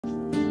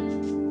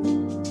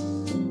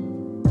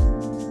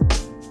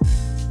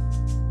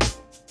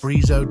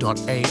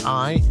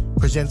Breezo.ai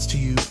presents to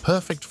you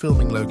perfect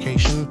filming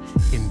location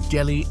in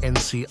Delhi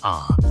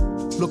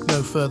NCR. Look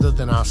no further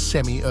than our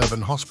semi-urban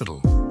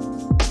hospital.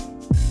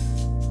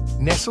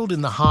 Nestled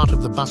in the heart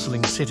of the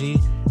bustling city,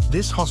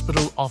 this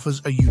hospital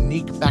offers a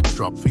unique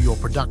backdrop for your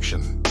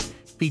production,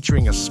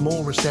 featuring a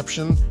small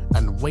reception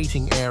and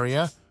waiting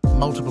area,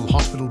 multiple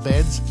hospital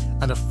beds,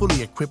 and a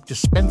fully equipped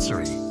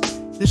dispensary.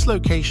 This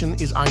location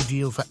is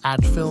ideal for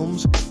ad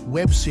films,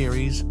 web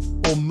series,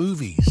 or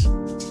movies.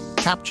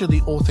 Capture the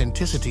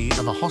authenticity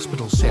of a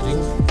hospital setting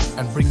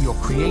and bring your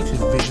creative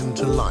vision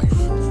to life.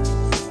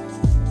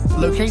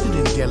 Located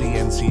in Delhi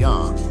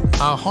NCR,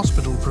 our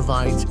hospital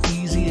provides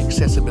easy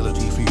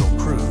accessibility for your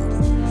crew.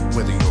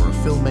 Whether you're a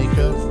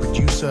filmmaker,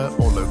 producer,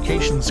 or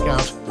location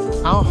scout,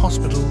 our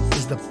hospital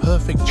is the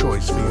perfect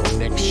choice for your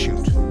next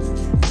shoot.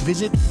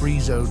 Visit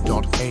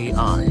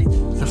Breezo.ai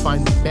to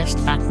find the best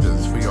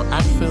actors for your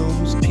ad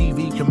films,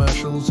 TV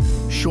commercials,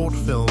 short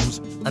films,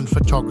 and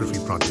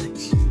photography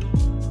projects.